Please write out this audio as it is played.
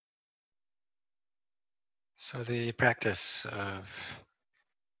So, the practice of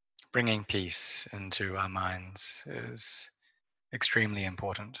bringing peace into our minds is extremely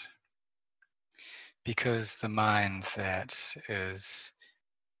important because the mind that has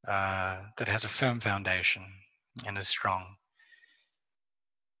a firm foundation and is strong,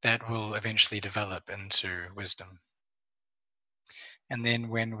 that will eventually develop into wisdom. And then,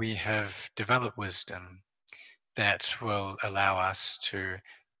 when we have developed wisdom, that will allow us to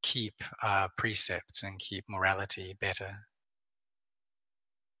keep our precepts and keep morality better.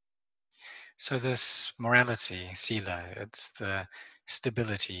 So this morality, sila, it's the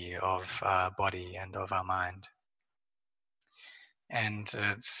stability of our body and of our mind. And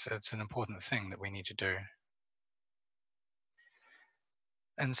it's an important thing that we need to do.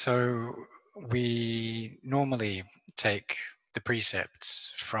 And so we normally take the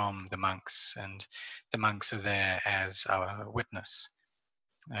precepts from the monks, and the monks are there as our witness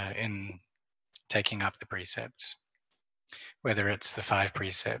in taking up the precepts, whether it's the 5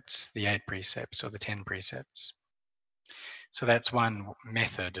 precepts, the 8 precepts, or the 10 precepts. So that's one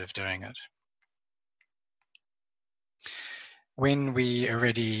method of doing it. When we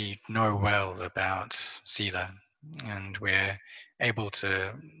already know well about sila and we're able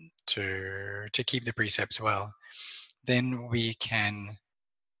to keep the precepts well, then we can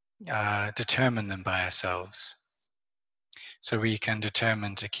determine them by ourselves. So we can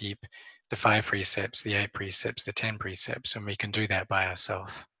determine to keep the 5 precepts, the 8 precepts, the 10 precepts, and we can do that by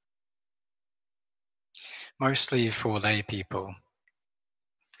ourselves. Mostly for lay people,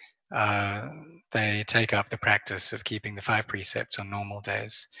 uh, they take up the practice of keeping the 5 precepts on normal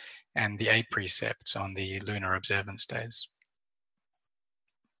days and the 8 precepts on the lunar observance days.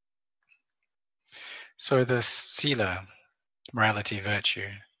 So this sila, morality, virtue,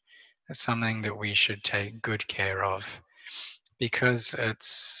 is something that we should take good care of because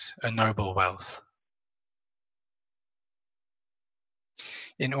it's a noble wealth.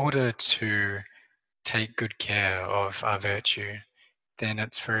 In order to take good care of our virtue, then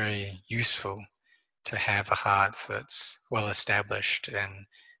it's very useful to have a heart that's well established in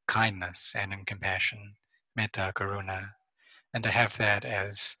kindness and in compassion, metta, karuna, and to have that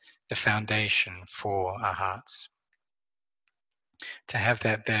as the foundation for our hearts. To have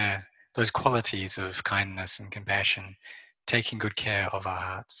that there, those qualities of kindness and compassion, taking good care of our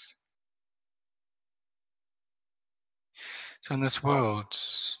hearts. So in this world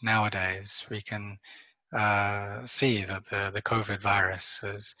nowadays, we can see that the COVID virus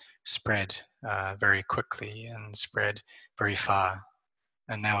has spread very quickly and spread very far.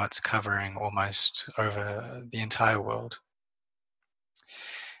 And now it's covering almost over the entire world.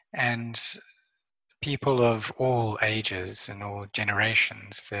 And people of all ages and all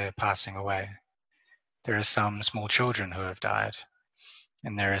generations, they're passing away. There are some small children who have died,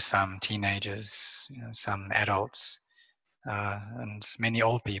 and there are some teenagers, some adults, and many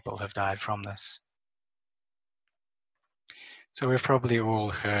old people have died from this. So we've probably all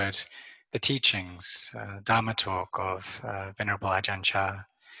heard the teachings, Dharma talk of Venerable Ajahn Chah,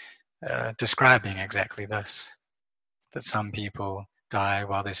 describing exactly this, that some people die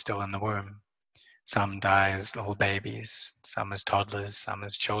while they're still in the womb. Some die as little babies, some as toddlers, some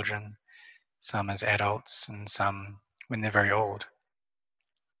as children, some as adults, and some when they're very old.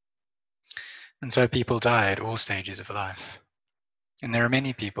 And so people die at all stages of life. And there are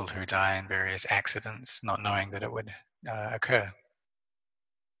many people who die in various accidents, not knowing that it would occur.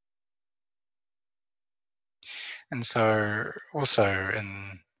 And so also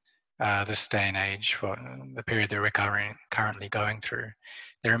in this day and age, the period that we're currently going through,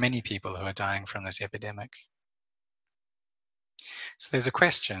 there are many people who are dying from this epidemic. So there's a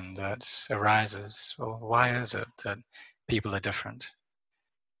question that arises, well, why is it that people are different?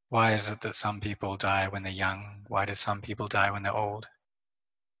 Why is it that some people die when they're young? Why do some people die when they're old?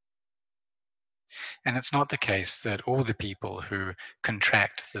 And it's not the case that all the people who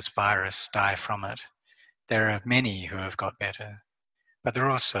contract this virus die from it. There are many who have got better, but there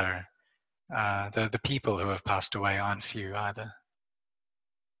are also the people who have passed away aren't few either.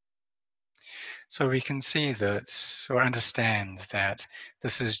 So we can see that, or understand that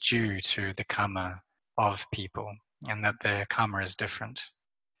this is due to the karma of people, and that their karma is different.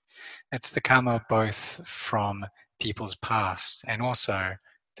 It's the karma both from people's past and also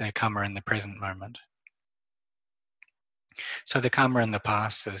their karma in the present moment. So the karma in the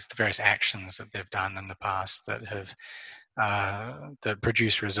past is the various actions that they've done in the past that have that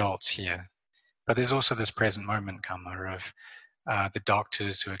produce results here. But there's also this present moment karma of the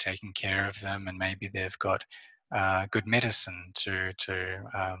doctors who are taking care of them, and maybe they've got good medicine to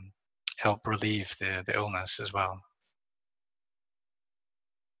help relieve the illness as well.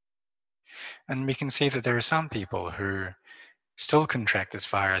 And we can see that there are some people who still contract this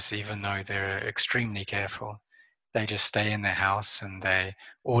virus even though they're extremely careful. They just stay in their house and they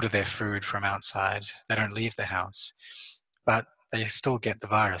order their food from outside. They don't leave the house, but they still get the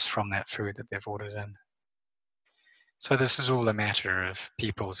virus from that food that they've ordered in. So this is all a matter of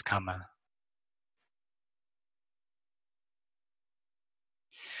people's karma.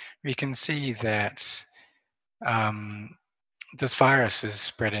 We can see that um, this virus is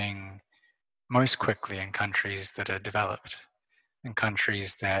spreading most quickly in countries that are developed, in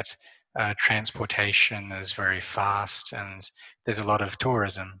countries that transportation is very fast and there's a lot of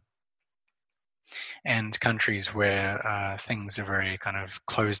tourism, and countries where things are very kind of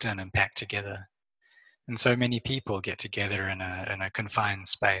closed in and packed together. And so many people get together in a confined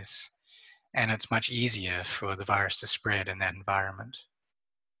space, and it's much easier for the virus to spread in that environment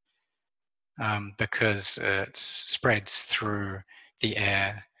because it spreads through the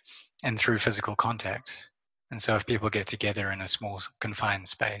air and through physical contact. And so if people get together in a small confined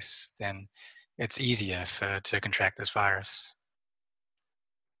space, then it's easier to contract this virus.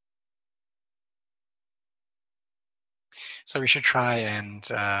 So we should try and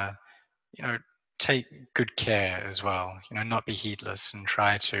you know take good care as well. Not be heedless and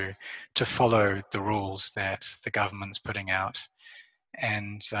try to follow the rules that the government's putting out,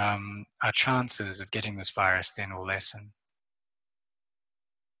 and our chances of getting this virus then will lessen.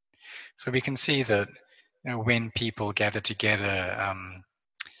 So we can see that when people gather together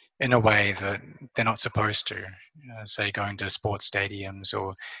in a way that they're not supposed to, say going to sports stadiums,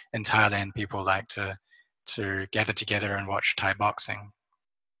 or in Thailand people like to gather together and watch Thai boxing.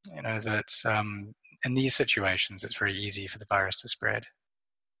 That in these situations it's very easy for the virus to spread.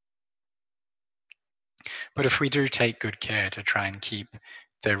 But if we do take good care to try and keep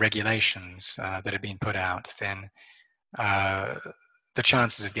the regulations that have been put out, then uh, the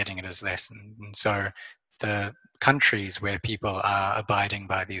chances of getting it is lessened. And so the countries where people are abiding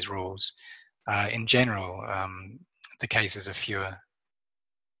by these rules, in general, the cases are fewer.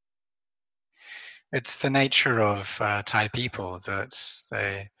 It's the nature of Thai people that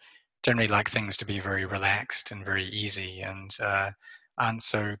they generally like things to be very relaxed and very easy, and aren't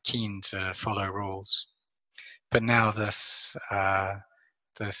so keen to follow rules. But now this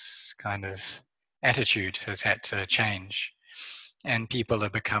kind of attitude has had to change, and people are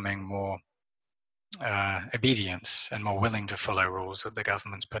becoming more obedient and more willing to follow rules that the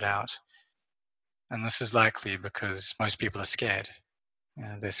government's put out. And this is likely because most people are scared.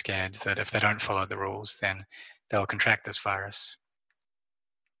 They're scared that if they don't follow the rules, then they'll contract this virus.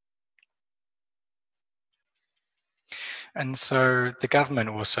 And so the government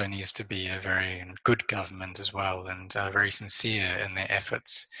also needs to be a very good government as well, and very sincere in their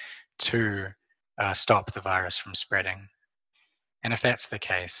efforts to stop the virus from spreading. And if that's the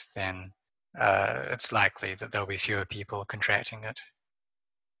case, then it's likely that there'll be fewer people contracting it.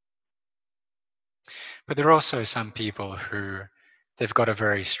 But there are also some people who they've got a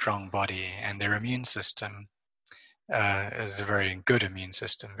very strong body, and their immune system is a very good immune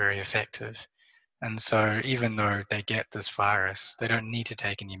system, very effective. And so, even though they get this virus, they don't need to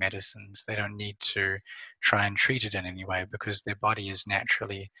take any medicines. They don't need to try and treat it in any way because their body is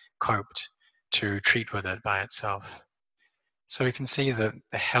naturally coped to treat with it by itself. So, we can see that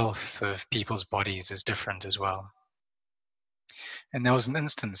the health of people's bodies is different as well. And there was an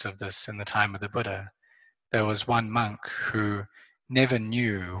instance of this in the time of the Buddha. There was one monk who never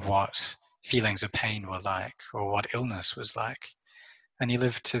knew what feelings of pain were like or what illness was like, and he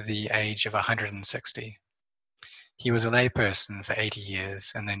lived to the age of 160. He was a layperson for 80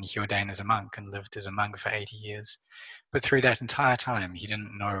 years, and then he ordained as a monk and lived as a monk for 80 years. But through that entire time, he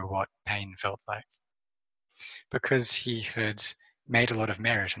didn't know what pain felt like because he had made a lot of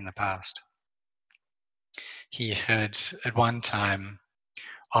merit in the past. He had at one time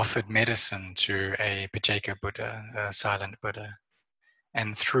offered medicine to a Pajeka Buddha, a silent Buddha,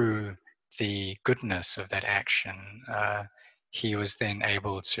 and through the goodness of that action, he was then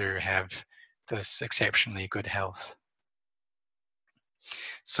able to have this exceptionally good health.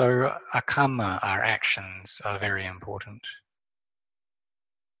 So our karma, our actions, are very important.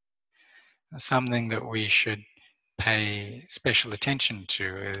 Something that we should pay special attention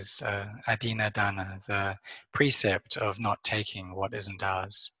to is adina dana, the precept of not taking what isn't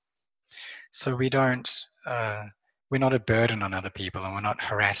ours. So we're not a burden on other people, and we're not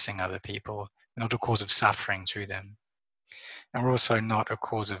harassing other people. We're not a cause of suffering to them. And we're also not a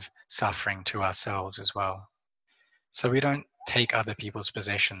cause of suffering to ourselves as well. So we don't take other people's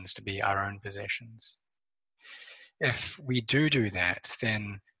possessions to be our own possessions. If we do that,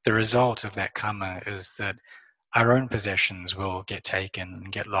 then the result of that karma is that our own possessions will get taken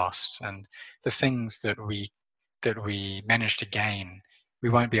and get lost, and the things that we manage to gain, we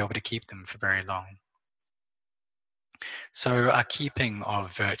won't be able to keep them for very long. So our keeping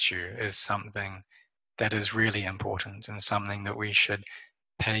of virtue is something that is really important and something that we should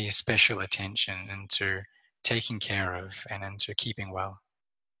pay special attention into taking care of and into keeping well.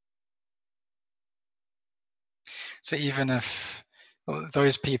 So even if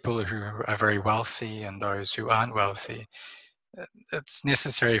those people who are very wealthy and those who aren't wealthy, it's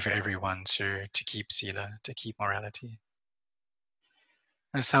necessary for everyone to keep sila, to keep morality.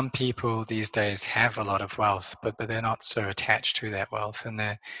 And some people these days have a lot of wealth, but they're not so attached to that wealth and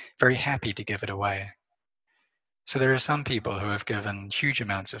they're very happy to give it away. So there are some people who have given huge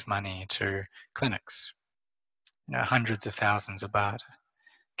amounts of money to clinics, hundreds of thousands of baht,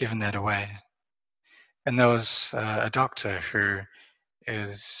 given that away. And there was a doctor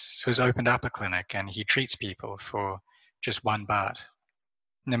who's opened up a clinic and he treats people for just 1 baht,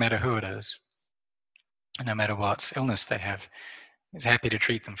 no matter who it is, no matter what illness they have. He's happy to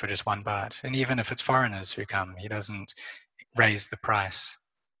treat them for just 1 baht. And even if it's foreigners who come, he doesn't raise the price.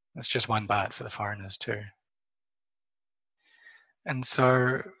 It's just 1 baht for the foreigners too. And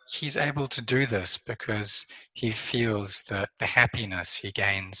so he's able to do this because he feels that the happiness he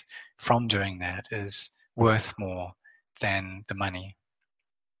gains from doing that is worth more than the money.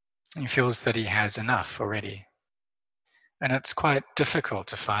 He feels that he has enough already. And it's quite difficult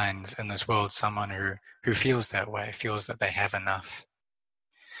to find in this world someone who feels that way, feels that they have enough.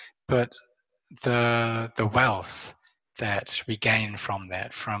 But the wealth that we gain from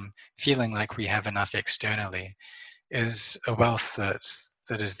that, from feeling like we have enough externally, is a wealth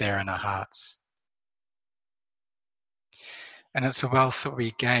that is there in our hearts. And it's a wealth that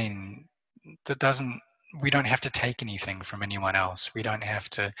we gain that doesn't we don't have to take anything from anyone else. We don't have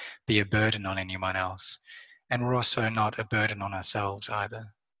to be a burden on anyone else. And we're also not a burden on ourselves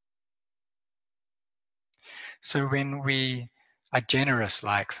either. So when we are generous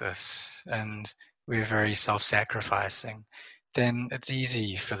like this and we're very self-sacrificing, then it's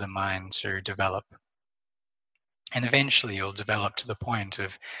easy for the mind to develop. And eventually you'll develop to the point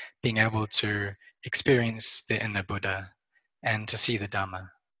of being able to experience the inner Buddha and to see the Dhamma.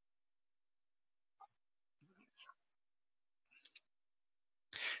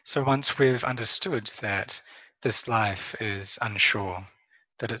 So once we've understood that this life is unsure,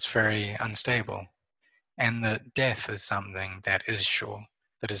 that it's very unstable, and that death is something that is sure,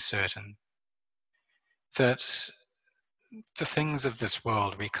 that is certain, that the things of this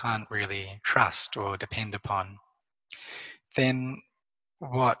world we can't really trust or depend upon, then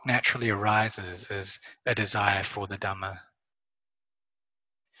what naturally arises is a desire for the Dhamma.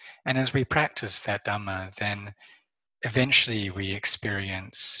 And as we practice that Dhamma, then eventually we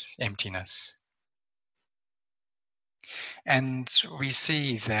experience emptiness. And we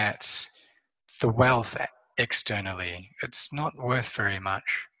see that the wealth externally, it's not worth very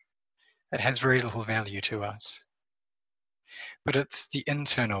much. It has very little value to us. But it's the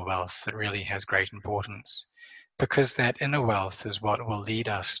internal wealth that really has great importance, because that inner wealth is what will lead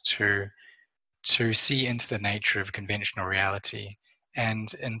us to see into the nature of conventional reality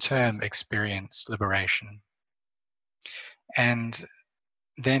and in turn experience liberation. And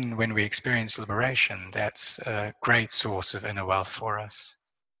then when we experience liberation, that's a great source of inner wealth for us.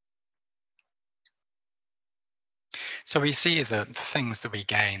 So we see that the things that we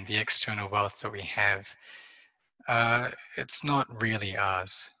gain, the external wealth that we have, it's not really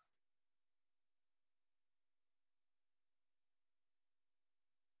ours.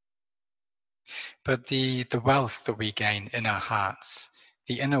 But the wealth that we gain in our hearts,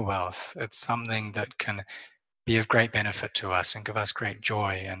 the inner wealth, it's something that can be of great benefit to us and give us great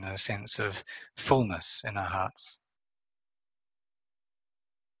joy and a sense of fullness in our hearts.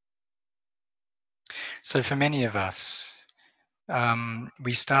 So for many of us,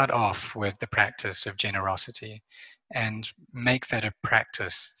 we start off with the practice of generosity and make that a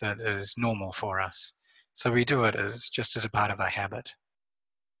practice that is normal for us. So we do it as just as a part of our habit.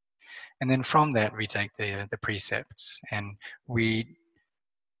 And then from that, we take the precepts and we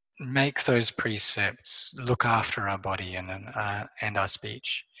make those precepts look after our body and our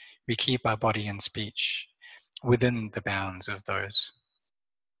speech. We keep our body and speech within the bounds of those.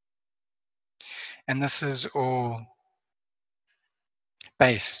 And this is all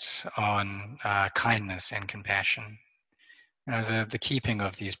based on kindness and compassion. The keeping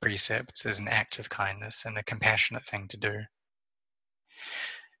of these precepts is an act of kindness and a compassionate thing to do.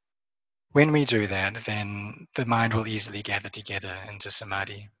 When we do that, then the mind will easily gather together into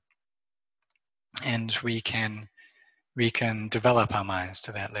samadhi. And we can develop our minds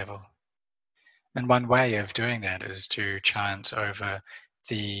to that level. And one way of doing that is to chant over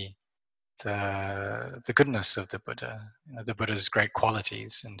the the goodness of the Buddha, the Buddha's great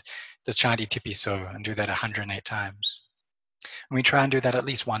qualities, and the Chanti Tipi So, and do that 108 times. And we try and do that at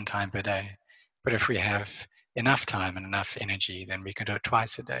least one time per day. But if we have enough time and enough energy, then we can do it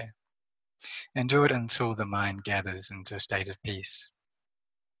twice a day. And do it until the mind gathers into a state of peace.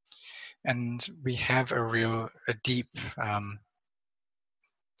 And we have a deep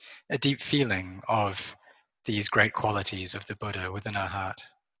feeling of these great qualities of the Buddha within our heart.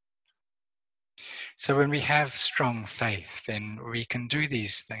 So when we have strong faith, then we can do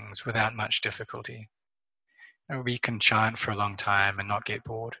these things without much difficulty. We can chant for a long time and not get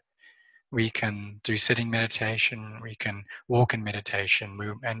bored. We can do sitting meditation, we can walk in meditation,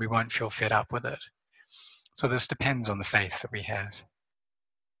 and we won't feel fed up with it. So this depends on the faith that we have.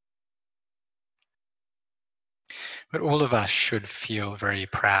 But all of us should feel very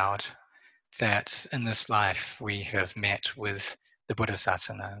proud that in this life we have met with the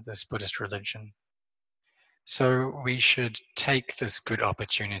Buddhasasana, this Buddhist religion. So we should take this good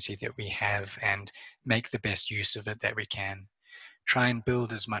opportunity that we have and make the best use of it that we can. Try and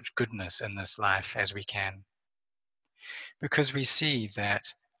build as much goodness in this life as we can. Because we see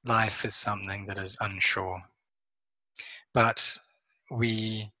that life is something that is unsure. But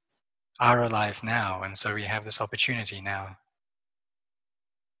we are alive now, and so we have this opportunity now.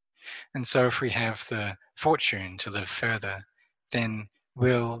 And so if we have the fortune to live further, then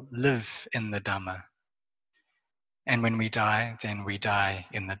we'll live in the Dhamma. And when we die, then we die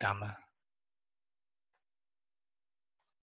in the Dhamma.